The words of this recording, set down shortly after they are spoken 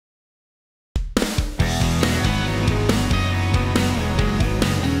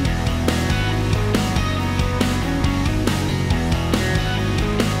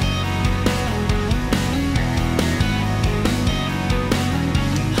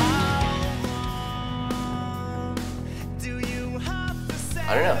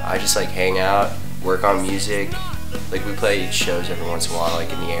I don't know. I just like hang out, work on music. Like we play shows every once in a while, like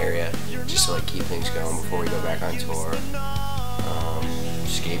in the area, just to like keep things going before we go back on tour.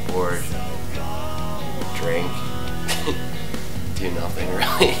 Skateboard, drink, do nothing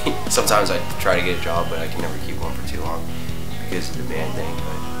really. Sometimes I try to get a job, but I can never keep one for too long because of the band thing.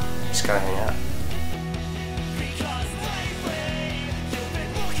 But just kind of hang out.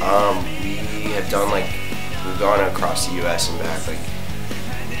 We have done like, we've gone across the U.S. and back like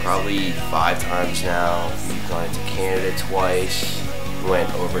probably 5 times now. We've gone into Canada twice. We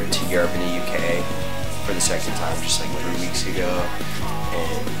went over to Europe and the UK for the second time just like 3 weeks ago.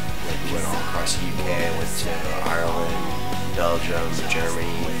 And like, we went all across the UK, went to Ireland, Belgium,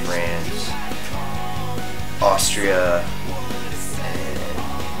 Germany, France, Austria, and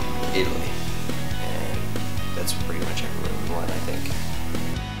Italy. And that's pretty much everywhere we went, I think.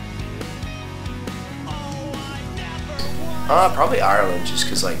 Probably Ireland, just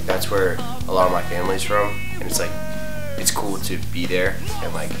because like that's where a lot of my family's from, and it's like it's cool to be there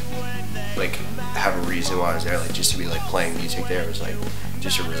and like have a reason why I was there, like just to be like playing music there was like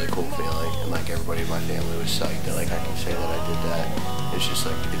just a really cool feeling, and like everybody in my family was psyched that like I can say that I did that. It's just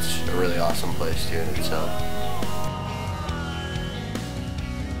like it's a really awesome place too in itself.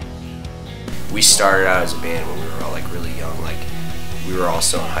 We started out as a band when we were all like really young, like we were all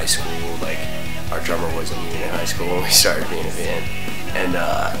still in high school, like our drummer wasn't even in high school when we started being a band, and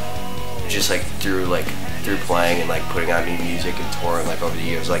just like through playing and like putting out new music and touring like over the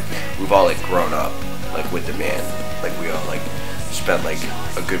years, like we've all like grown up like with the band, like we all like spent like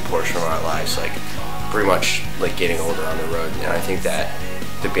a good portion of our lives like pretty much like getting older on the road, and I think that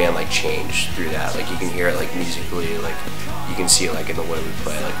the band like changed through that. Like you can hear it like musically, like you can see it like in the way we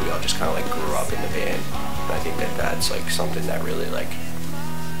play, like we all just kind of like grew up in the band, and I think that that's like something that really like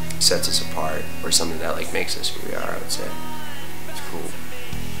sets us apart, or something that like makes us who we are, I would say. It's cool.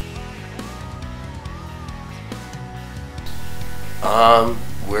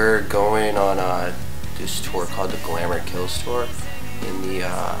 We're going on this tour called the Glamour Kills Tour in the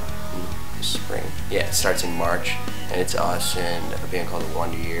spring. Yeah, it starts in March, and it's us and a band called the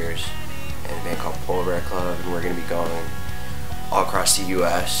Wonder Years and a band called Polar Bear Club, and we're going to be going all across the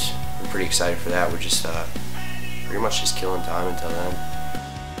U.S. We're pretty excited for that. We're just pretty much just killing time until then.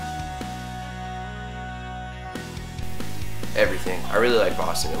 Everything. I really like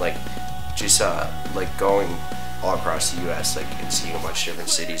Boston, and like just like going all across the U.S. like and seeing a bunch of different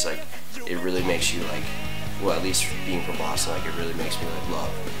cities, like it really makes you like, well, at least being from Boston, like it really makes me like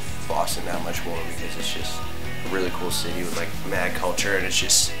love Boston that much more, because it's just a really cool city with like mad culture, and it's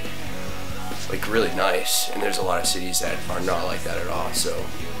just like really nice, and there's a lot of cities that are not like that at all, so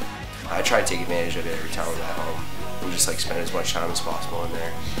I try to take advantage of it every time I'm at home and just like spend as much time as possible in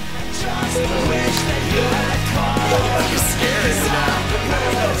there.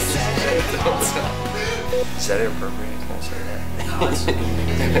 Is that inappropriate? Can I say that?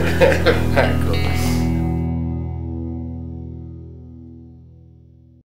 Alright, cool.